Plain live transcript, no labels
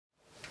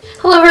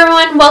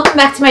welcome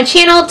back to my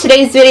channel.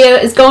 Today's video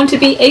is going to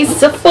be a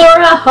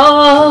Sephora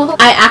haul.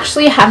 I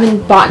actually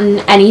haven't bought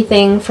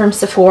anything from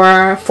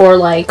Sephora for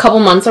like a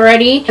couple months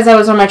already because I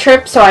was on my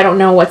trip, so I don't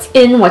know what's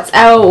in, what's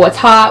out, what's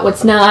hot,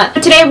 what's not.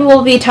 But today we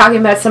will be talking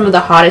about some of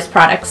the hottest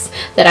products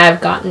that I've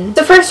gotten.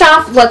 So first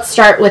off, let's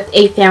start with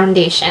a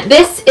foundation.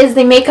 This is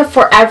the Makeup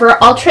Forever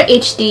Ultra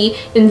HD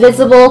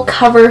Invisible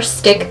Cover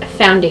Stick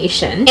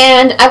Foundation.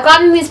 And I've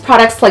gotten these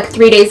products like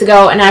 3 days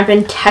ago and I've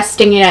been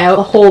testing it out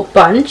a whole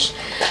bunch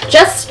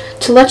just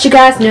to let you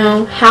guys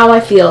know how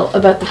I feel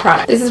about the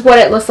product. This is what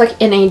it looks like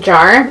in a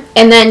jar,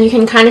 and then you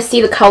can kind of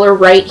see the color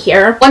right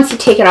here. Once you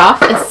take it off,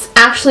 it's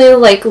actually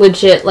like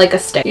legit like a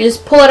stick. You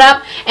just pull it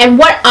up, and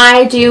what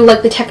I do,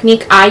 like the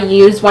technique I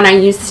use when I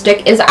use the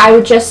stick, is I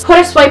would just put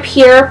a swipe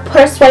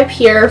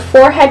here,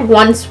 forehead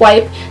one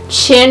swipe,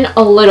 chin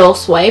a little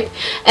swipe,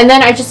 and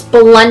then I just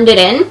blend it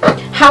in.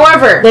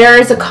 However, there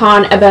is a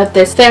con about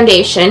this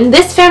foundation.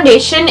 This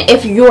foundation,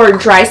 if you're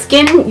dry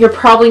skin, you're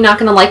probably not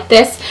going to like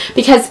this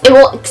because it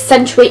will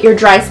accentuate your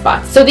dry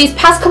spots. So these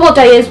past couple of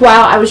days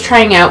while I was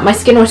trying out, my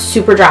skin was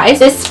super dry.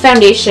 This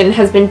foundation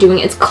has been doing,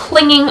 it's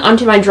clinging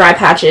onto my dry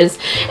patches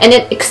and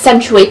it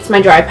accentuates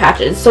my dry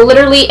patches. So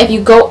literally if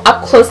you go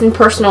up close and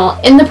personal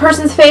in the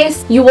person's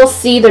face, you will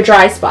see the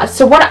dry spots.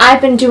 So what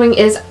I've been doing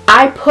is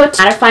I put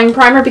mattifying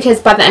primer because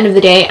by the end of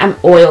the day I'm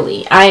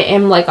oily. I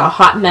am like a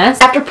hot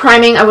mess. After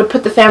priming, I would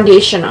put the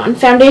foundation on,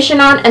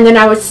 and then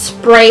I would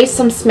spray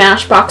some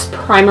Smashbox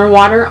primer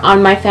water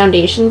on my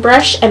foundation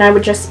brush, and I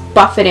would just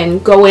buff it in,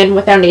 go in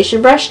with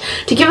foundation brush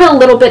to give it a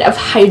little bit of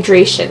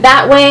hydration.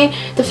 That way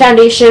the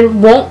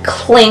foundation won't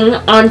cling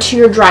onto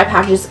your dry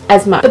patches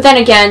as much. But then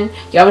again,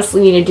 you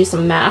obviously need to do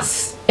some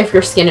masks if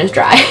your skin is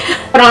dry.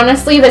 But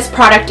honestly, this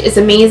product is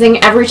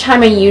amazing. Every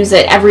time I use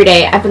it, every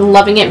day, I've been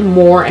loving it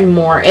more and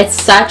more. It's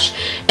such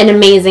an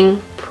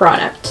amazing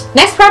product.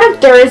 Next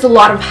product, there is a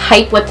lot of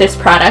hype with this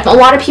product. A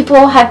lot of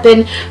people have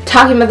been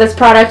talking about this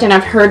product and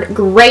I've heard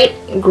great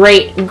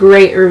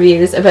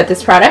reviews about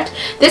this product.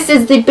 This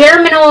is the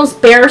Bareminerals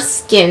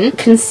BareSkin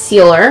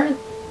Concealer.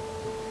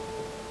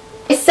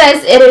 It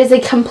says it is a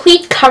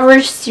complete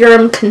coverage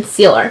serum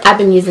concealer. I've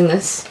been using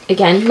this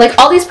again. Like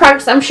all these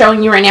products I'm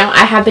showing you right now,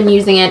 I have been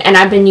using it and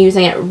I've been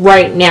using it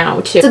right now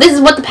too. So this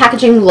is what the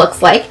packaging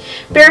looks like.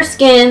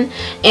 BareSkin,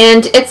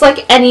 and it's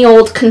like any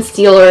old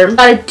concealer.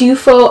 Got a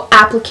Dufo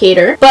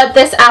applicator, but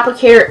this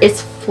applicator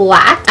is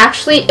flat.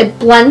 Actually, it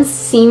blends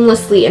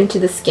seamlessly into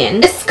the skin.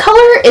 This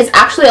color is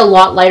actually a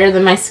lot lighter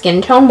than my skin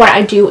tone. What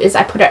I do is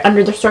I put it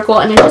under the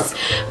circle and it just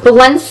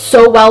blends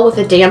so well with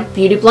a damp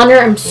beauty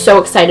blender. I'm so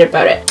excited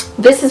about it.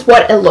 This is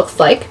what it looks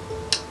like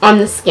on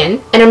the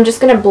skin, and I'm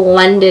just gonna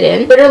blend it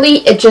in. Literally,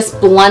 it just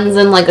blends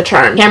in like a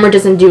charm. Camera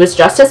doesn't do its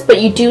justice,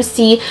 but you do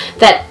see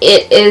that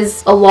it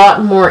is a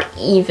lot more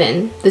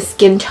even, the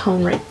skin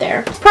tone right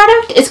there. This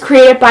product is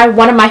created by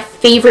one of my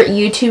favorite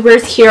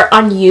YouTubers here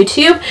on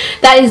YouTube.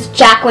 That is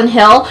Jaclyn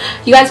Hill.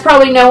 You guys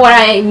probably know what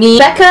I mean.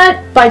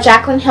 Becca by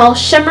Jaclyn Hill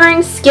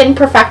Shimmering Skin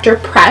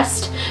Perfector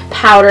Pressed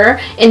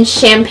Powder in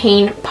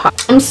Champagne Pop.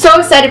 I'm so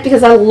excited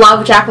because I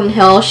love Jaclyn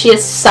Hill. She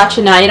is such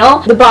an idol.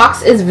 The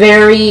box is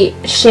very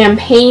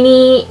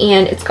champagne-y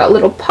and it's got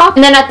little pop.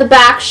 And then at the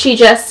back she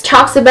just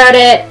talks about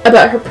it,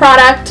 about her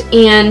product,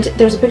 and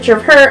there's a picture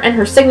of her and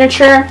her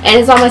signature, and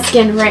it's on my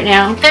skin right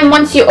now. And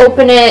once you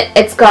open it,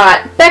 it's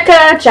got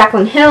Becca,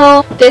 Jaclyn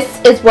Hill. This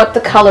is what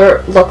the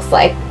color looks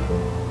like.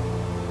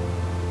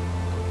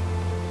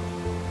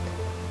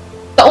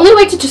 The only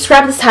way to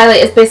describe this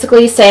highlight is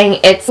basically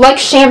saying it's like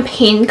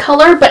champagne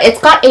color, but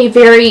it's got a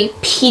very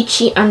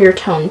peachy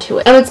undertone to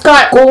it. And it's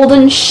got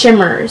golden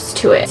shimmers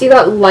to it. See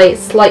that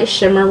slight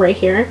shimmer right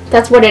here?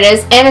 That's what it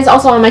is. And it's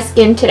also on my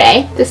skin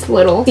today. This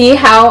little. See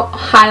how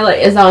highlight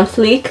is on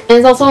fleek? And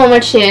it's also on my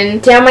chin,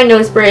 down my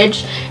nose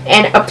bridge,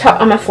 and up top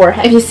on my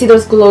forehead. If you see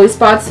those glowy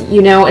spots,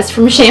 you know it's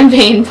from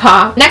Champagne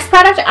Pop. Next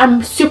product,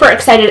 I'm super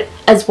excited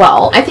as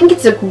well. I think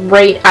it's a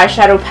great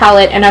eyeshadow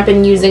palette and I've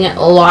been using it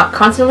a lot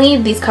constantly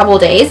these couple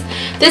of days.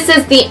 This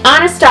is the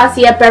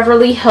Anastasia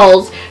Beverly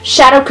Hills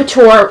Shadow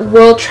Couture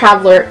World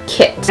Traveler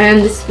Kit,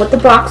 and this is what the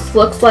box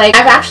looks like.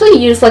 I've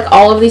actually used like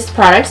all of these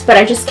products, but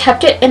I just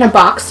kept it in a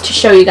box to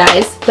show you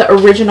guys the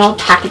original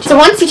packaging. So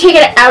once you take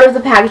it out of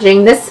the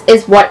packaging, this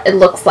is what it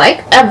looks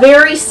like. A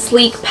very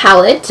sleek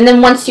palette, and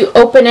then once you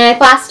open it,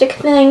 plastic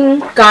thing,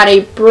 got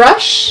a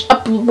brush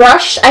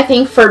I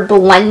think for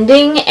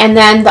blending, and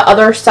then the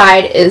other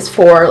side is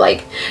for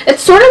like,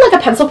 it's sort of like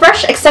a pencil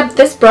brush, except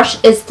this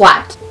brush is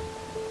flat.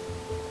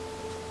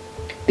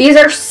 These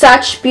are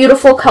such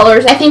beautiful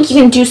colors. I think you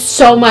can do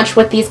so much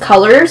with these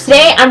colors.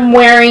 Today I'm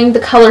wearing the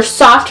color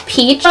Soft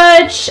Peach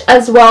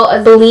as well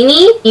as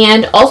Bellini,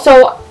 and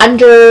also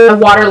under the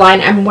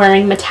waterline I'm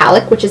wearing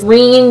Metallic, which is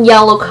green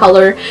yellow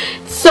color.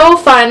 It's so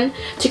fun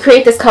to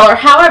create this color.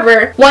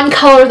 However, one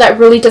color that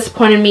really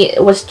disappointed me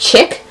was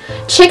Chick.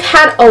 Chick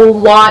had a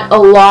lot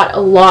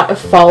of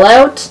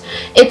fallout.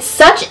 It's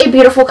such a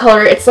beautiful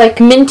color. It's like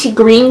minty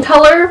green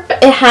color,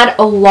 but it had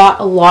a lot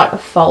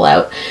of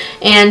fallout.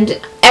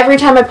 And every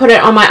time I put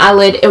it on my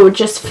eyelid, it would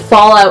just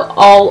fall out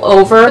all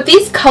over. But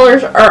these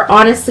colors are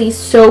honestly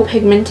so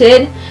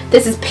pigmented.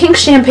 This is Pink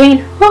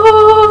Champagne.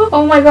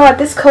 Oh my god,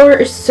 this color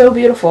is so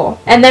beautiful.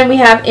 And then we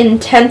have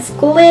Intense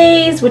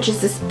Glaze, which is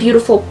this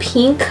beautiful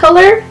pink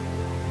color.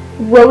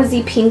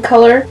 Rosy pink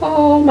color.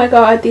 Oh my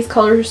god, these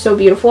colors are so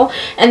beautiful.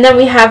 And then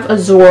we have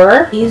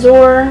Azure,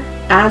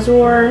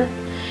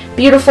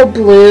 beautiful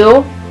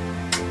blue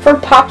for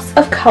pops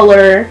of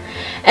color.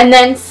 And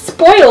then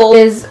Spoiled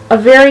is a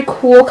very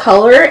cool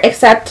color,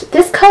 except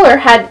this color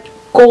had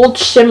gold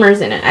shimmers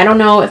in it. I don't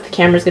know if the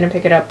camera's gonna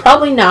pick it up.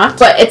 Probably not.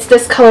 But it's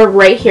this color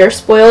right here,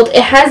 Spoiled.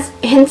 It has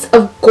hints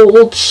of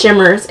gold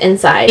shimmers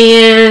inside.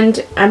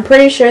 And I'm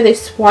pretty sure they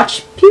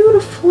swatched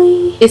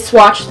beautifully. They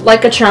swatched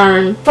like a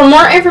charm. For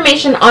more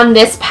information on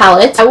this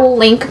palette, I will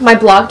link my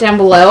blog down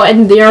below,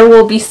 and there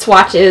will be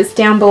swatches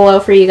down below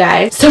for you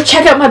guys. So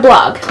check out my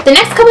blog. The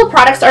next couple of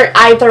products are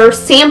either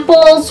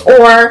samples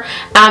or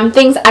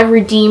things I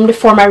redeemed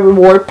for my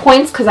reward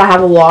points, because I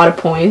have a lot of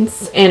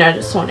points and I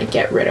just want to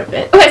get rid of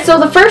it. Okay, so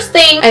the first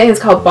thing, I think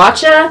it's called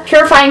Boscia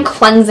Purifying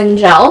Cleansing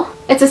Gel.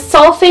 It's a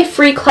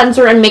sulfate-free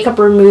cleanser and makeup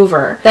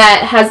remover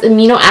that has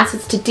amino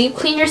acids to deep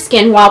clean your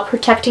skin while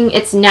protecting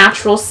its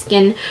natural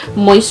skin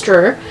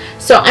moisture.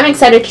 So I'm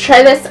excited to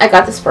try this. I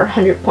got this for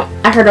 100 points.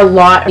 I heard a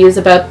lot of reviews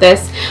about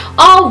this.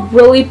 All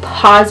really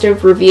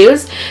positive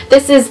reviews.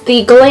 This is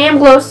the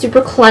GlamGlow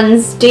Super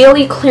Cleanse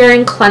Daily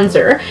Clearing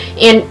Cleanser.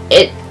 And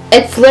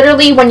it's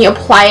literally, when you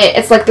apply it,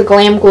 it's like the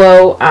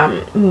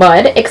GlamGlow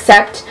mud,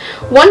 except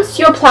once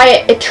you apply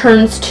it, it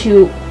turns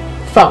to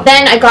foam.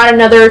 Then I got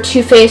another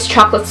Too Faced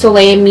Chocolate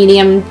Soleil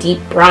Medium Deep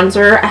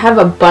Bronzer. I have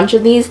a bunch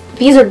of these.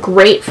 These are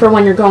great for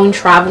when you're going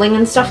traveling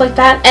and stuff like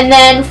that. And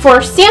then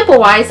for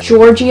sample-wise,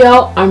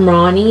 Giorgio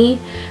Armani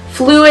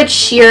Fluid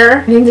Sheer.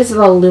 I think this is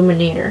an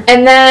illuminator.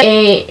 And then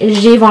a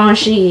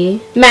Givenchy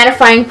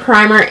Mattifying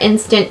Primer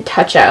Instant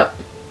Touch-Up.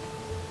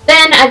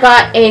 Then I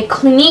got a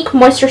Clinique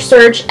Moisture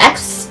Surge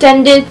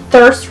Extended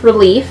Thirst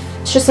Relief.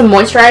 It's just a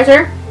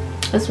moisturizer.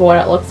 That's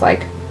what it looks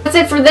like. That's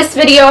it for this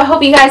video. I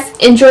hope you guys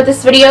enjoyed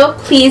this video.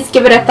 Please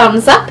give it a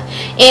thumbs up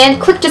and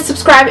click to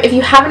subscribe if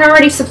you haven't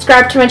already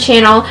subscribed to my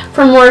channel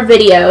for more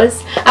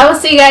videos. I will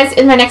see you guys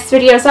in my next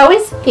video as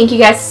always. Thank you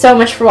guys so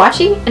much for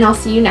watching, and I'll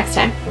see you next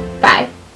time. Bye.